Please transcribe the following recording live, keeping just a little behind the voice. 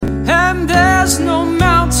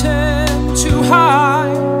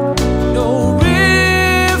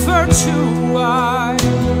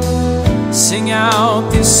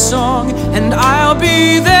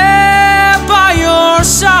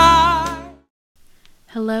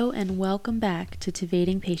Hello and welcome back to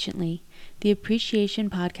Waiting Patiently, the appreciation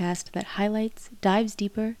podcast that highlights, dives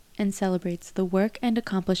deeper, and celebrates the work and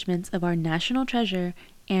accomplishments of our national treasure,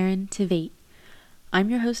 Erin Tveit. I'm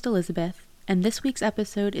your host Elizabeth, and this week's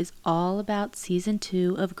episode is all about Season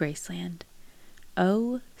 2 of Graceland.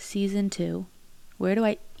 Oh, Season 2. Where do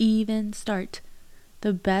I even start?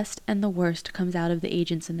 The best and the worst comes out of the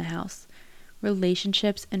agents in the house.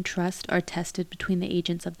 Relationships and trust are tested between the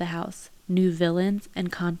agents of the house. New villains and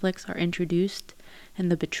conflicts are introduced, and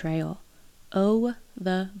the betrayal. Oh,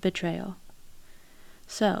 the betrayal.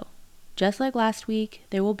 So, just like last week,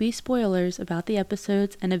 there will be spoilers about the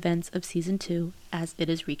episodes and events of Season 2 as it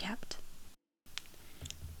is recapped.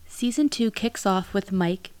 Season 2 kicks off with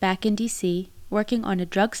Mike back in DC, working on a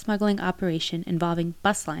drug smuggling operation involving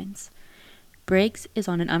bus lines. Briggs is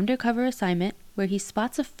on an undercover assignment where he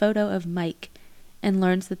spots a photo of Mike and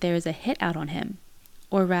learns that there is a hit out on him,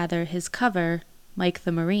 or rather his cover, Mike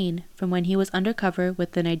the Marine, from when he was undercover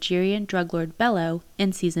with the Nigerian drug lord Bello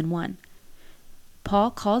in Season 1.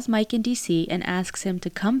 Paul calls Mike in DC and asks him to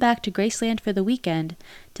come back to Graceland for the weekend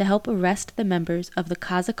to help arrest the members of the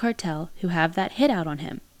Kaza cartel who have that hit out on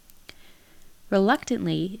him.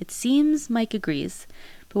 Reluctantly, it seems Mike agrees,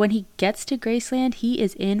 but when he gets to Graceland, he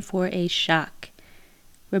is in for a shock.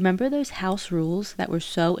 Remember those house rules that were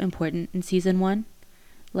so important in Season 1?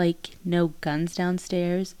 Like no guns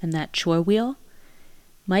downstairs and that chore wheel?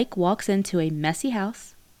 Mike walks into a messy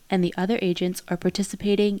house, and the other agents are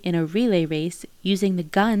participating in a relay race using the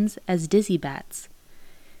guns as dizzy bats.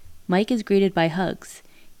 Mike is greeted by hugs,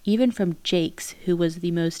 even from Jakes, who was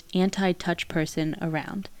the most anti-touch person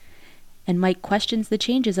around, and Mike questions the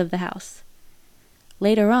changes of the house.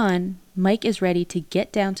 Later on, Mike is ready to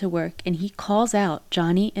get down to work, and he calls out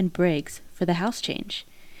Johnny and Briggs for the house change.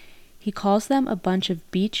 He calls them a bunch of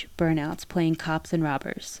beach burnouts playing cops and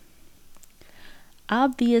robbers.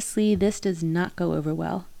 Obviously, this does not go over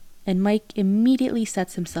well, and Mike immediately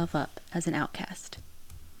sets himself up as an outcast.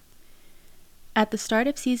 At the start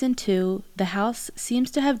of Season 2, the house seems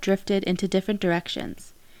to have drifted into different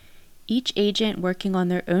directions, each agent working on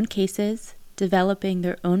their own cases, developing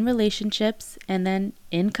their own relationships, and then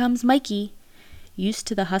in comes Mikey. Used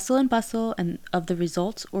to the hustle and bustle and of the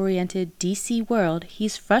results-oriented DC world,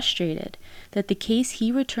 he's frustrated that the case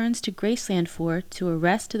he returns to Graceland for to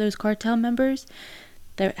arrest those cartel members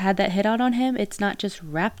that had that hit out on him, it's not just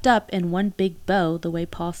wrapped up in one big bow the way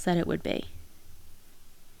Paul said it would be.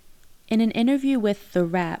 In an interview with The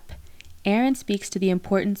Wrap, Erin speaks to the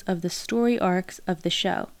importance of the story arcs of the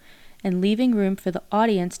show and leaving room for the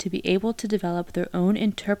audience to be able to develop their own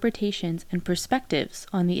interpretations and perspectives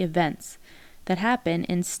on the events that happen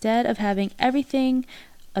instead of having everything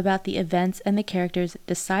about the events and the characters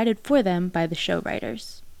decided for them by the show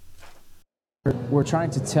writers. We're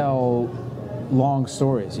trying to tell long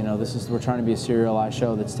stories. We're trying to be a serialized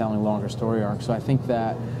show that's telling longer story arcs. So I think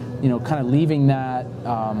that, kind of leaving that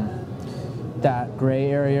that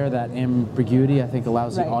gray area, that ambiguity, I think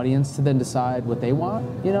allows the audience to then decide what they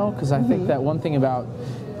want. Because I think that one thing about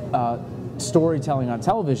storytelling on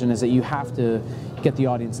television is that you have to get the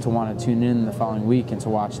audience to want to tune in the following week and to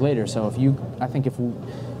watch later. So if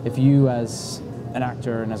you as an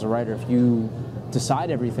actor and as a writer, if you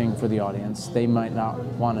decide everything for the audience, they might not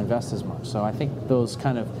want to invest as much. So I think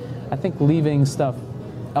leaving stuff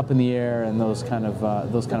up in the air and those kind of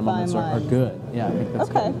moments are good. Yeah, I think that's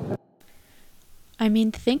good. I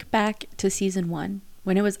mean, think back to Season 1,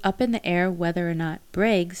 when it was up in the air whether or not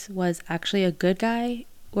Briggs was actually a good guy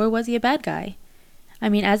or was he a bad guy. I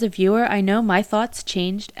mean, as a viewer, I know my thoughts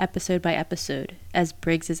changed episode by episode as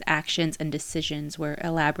Briggs's actions and decisions were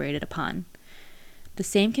elaborated upon. The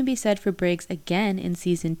same can be said for Briggs again in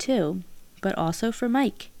Season 2, but also for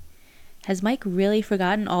Mike. Has Mike really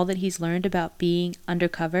forgotten all that he's learned about being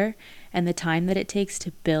undercover and the time that it takes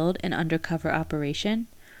to build an undercover operation?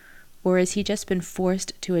 Or has he just been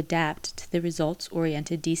forced to adapt to the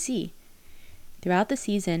results-oriented DC? Throughout the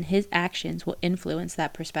season, his actions will influence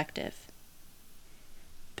that perspective.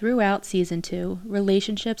 Throughout Season 2,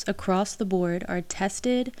 relationships across the board are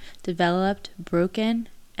tested, developed, broken,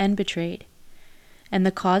 and betrayed. And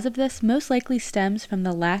the cause of this most likely stems from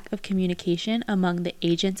the lack of communication among the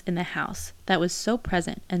agents in the house that was so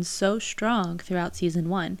present and so strong throughout Season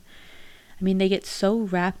 1. I mean, they get so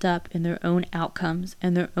wrapped up in their own outcomes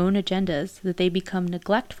and their own agendas that they become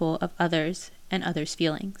neglectful of others and others'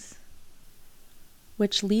 feelings.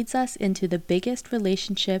 Which leads us into the biggest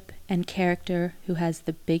relationship and character who has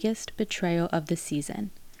the biggest betrayal of the season.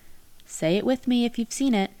 Say it with me if you've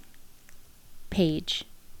seen it. Paige.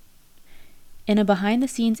 In a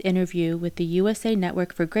behind-the-scenes interview with the USA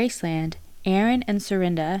Network for Graceland, Erin and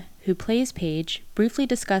Serinda, who plays Paige, briefly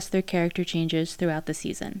discuss their character changes throughout the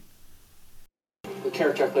season. The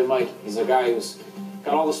character I play, Mike, he's a guy who's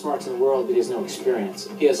got all the smarts in the world, but he has no experience.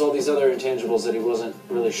 He has all these other intangibles that he wasn't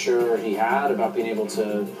really sure he had about being able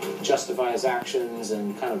to justify his actions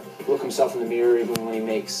and kind of look himself in the mirror even when he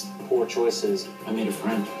makes poor choices. I made a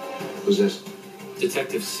friend. Who's this?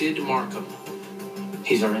 Detective Sid Markham.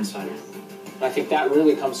 He's our insider. And I think that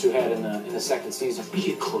really comes to a head in the second season. We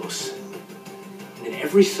get close, and then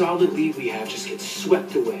every solid lead we have just gets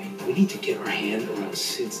swept away. We need to get our hand around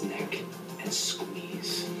Sid's neck and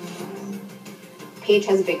squeeze. Paige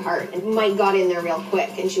has a big heart, and Mike got in there real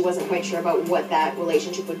quick, and she wasn't quite sure about what that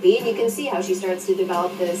relationship would be, and you can see how she starts to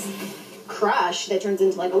develop this crush that turns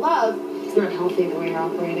into like a love. It's not healthy the way you're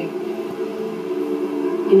operating.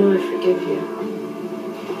 You know I forgive you.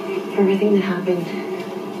 For everything that happened,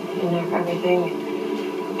 and for everything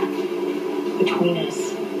between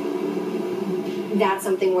us. That's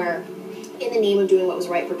something where, in the name of doing what was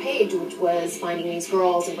right for Paige, which was finding these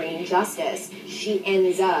girls and bringing justice, she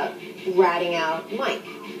ends up ratting out Mike,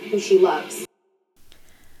 who she loves.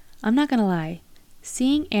 I'm not gonna lie,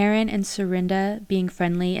 seeing Aaron and Serinda being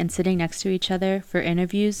friendly and sitting next to each other for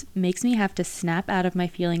interviews makes me have to snap out of my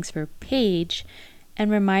feelings for Paige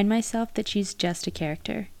and remind myself that she's just a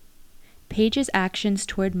character. Paige's actions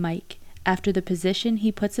toward Mike, after the position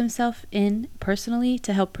he puts himself in personally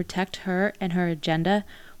to help protect her and her agenda,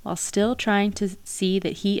 while still trying to see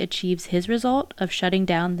that he achieves his result of shutting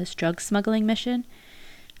down this drug smuggling mission.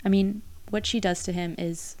 I mean, what she does to him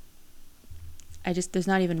is, there's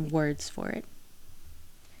not even words for it.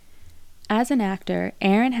 As an actor,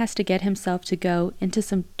 Aaron has to get himself to go into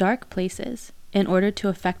some dark places in order to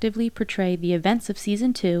effectively portray the events of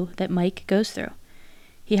season 2 that Mike goes through.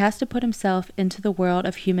 He has to put himself into the world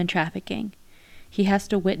of human trafficking. He has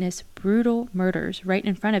to witness brutal murders right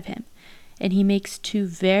in front of him, and he makes 2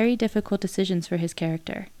 very difficult decisions for his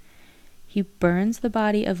character. He burns the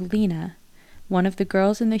body of Lena, one of the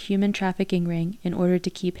girls in the human trafficking ring, in order to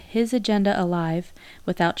keep his agenda alive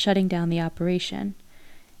without shutting down the operation,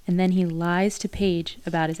 and then he lies to Paige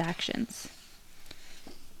about his actions.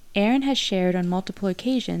 Aaron has shared on multiple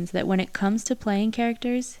occasions that when it comes to playing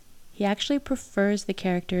characters, he actually prefers the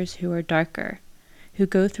characters who are darker, who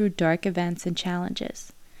go through dark events and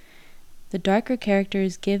challenges. The darker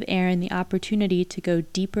characters give Aaron the opportunity to go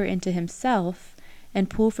deeper into himself and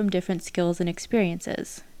pull from different skills and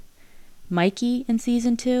experiences. Mikey in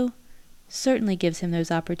season 2 certainly gives him those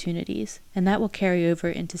opportunities, and that will carry over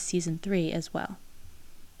into season 3 as well.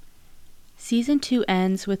 Season 2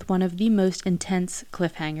 ends with one of the most intense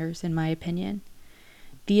cliffhangers, in my opinion.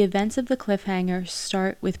 The events of the cliffhanger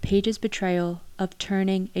start with Paige's betrayal of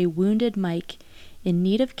turning a wounded Mike in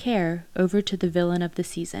need of care over to the villain of the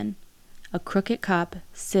season, a crooked cop,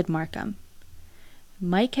 Sid Markham.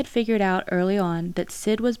 Mike had figured out early on that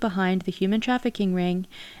Sid was behind the human trafficking ring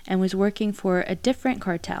and was working for a different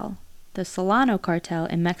cartel, the Solano cartel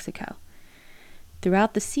in Mexico.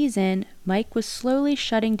 Throughout the season, Mike was slowly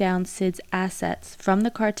shutting down Sid's assets from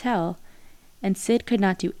the cartel, and Sid could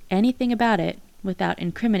not do anything about it without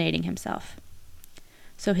incriminating himself.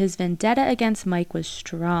 So his vendetta against Mike was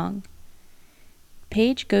strong.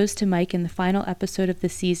 Paige goes to Mike in the final episode of the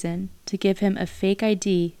season to give him a fake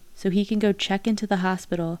ID so he can go check into the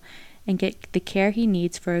hospital and get the care he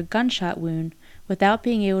needs for a gunshot wound without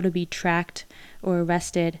being able to be tracked or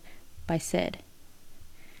arrested by Sid.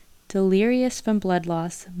 Delirious from blood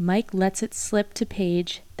loss, Mike lets it slip to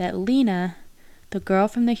Paige that Lena, the girl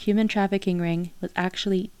from the human trafficking ring, was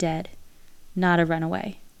actually dead, not a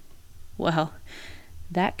runaway. Well,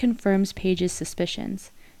 that confirms Paige's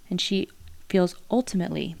suspicions, and she feels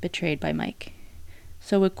ultimately betrayed by Mike.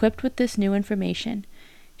 So equipped with this new information,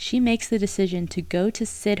 she makes the decision to go to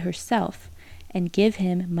Sid herself and give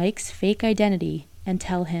him Mike's fake identity and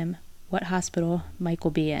tell him what hospital Mike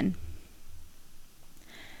will be in.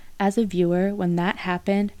 As a viewer, when that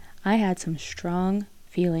happened, I had some strong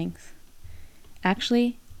feelings.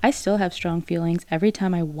 Actually, I still have strong feelings every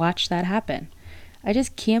time I watch that happen. I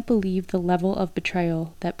just can't believe the level of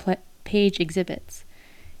betrayal that Paige exhibits.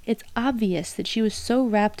 It's obvious that she was so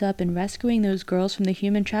wrapped up in rescuing those girls from the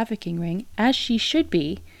human trafficking ring, as she should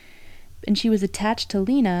be, and she was attached to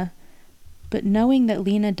Lena, but knowing that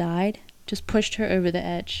Lena died just pushed her over the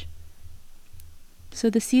edge. So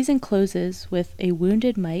the season closes with a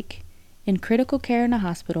wounded Mike in critical care in a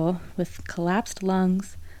hospital with collapsed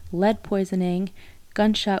lungs, lead poisoning,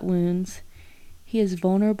 gunshot wounds. He is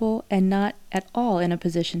vulnerable and not at all in a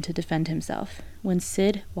position to defend himself when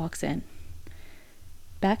Sid walks in.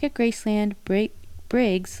 Back at Graceland,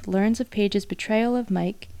 Briggs learns of Paige's betrayal of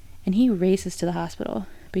Mike, and he races to the hospital.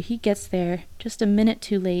 but he gets there just a minute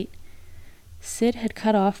too late. Sid had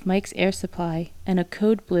cut off Mike's air supply, and a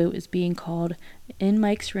code blue is being called in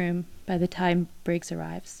Mike's room by the time Briggs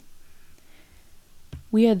arrives.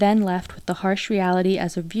 We are then left with the harsh reality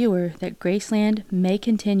as a viewer that Graceland may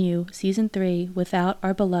continue Season 3 without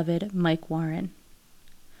our beloved Mike Warren.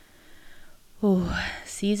 Oh,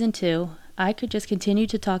 Season 2. I could just continue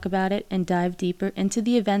to talk about it and dive deeper into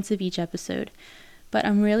the events of each episode, but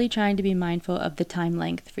I'm really trying to be mindful of the time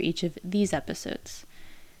length for each of these episodes.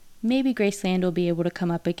 Maybe Graceland will be able to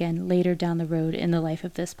come up again later down the road in the life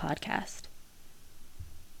of this podcast.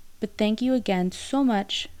 But thank you again so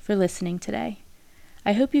much for listening today.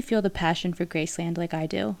 I hope you feel the passion for Graceland like I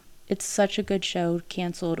do. It's such a good show,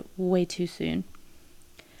 canceled way too soon.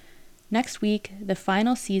 Next week, the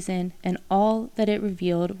final season and all that it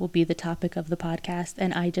revealed will be the topic of the podcast,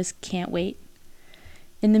 and I just can't wait.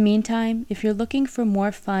 In the meantime, if you're looking for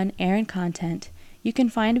more fun Aaron content, you can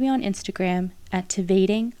find me on Instagram at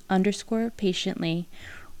tivating_patiently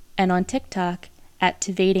and on TikTok at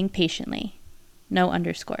tivatingpatiently. No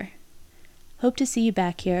underscore. Hope to see you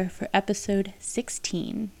back here for episode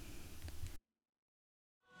 16.